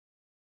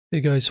Hey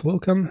guys,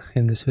 welcome.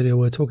 In this video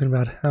we're talking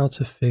about how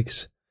to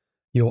fix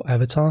your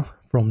avatar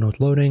from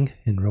not loading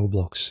in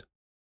Roblox.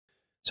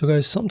 So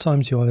guys,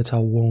 sometimes your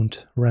avatar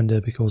won't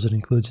render because it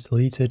includes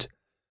deleted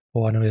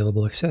or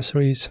unavailable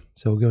accessories,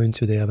 so go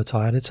into the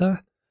avatar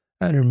editor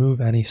and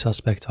remove any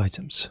suspect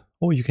items,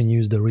 or you can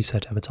use the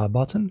reset avatar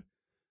button.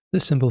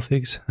 This simple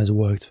fix has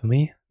worked for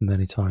me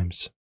many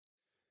times.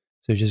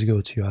 So just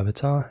go to your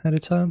avatar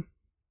editor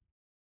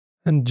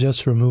and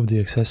just remove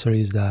the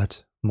accessories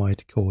that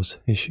might cause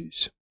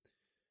issues.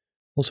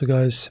 Also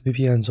guys,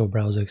 VPNs or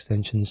browser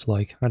extensions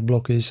like ad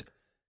blockers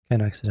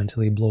can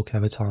accidentally block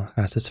avatar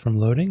assets from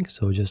loading,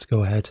 so just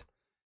go ahead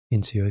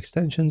into your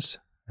extensions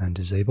and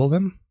disable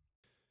them.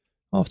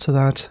 After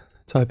that,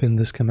 type in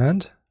this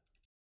command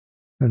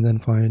and then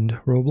find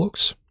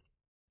Roblox,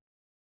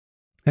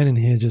 and in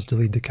here just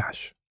delete the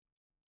cache.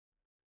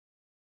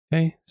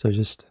 Okay, so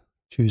just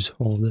choose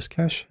all of this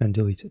cache and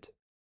delete it.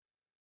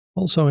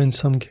 Also, in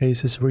some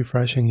cases,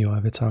 refreshing your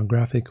avatar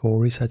graphic or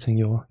resetting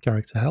your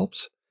character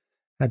helps.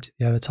 Head to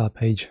the avatar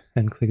page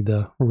and click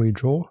the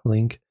redraw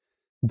link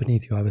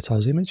beneath your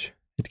avatar's image.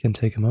 It can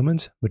take a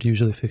moment, but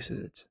usually fixes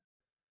it.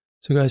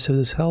 So guys, if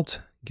this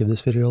helped, give this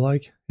video a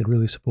like, it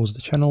really supports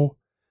the channel,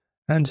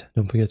 and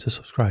don't forget to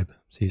subscribe.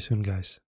 See you soon guys.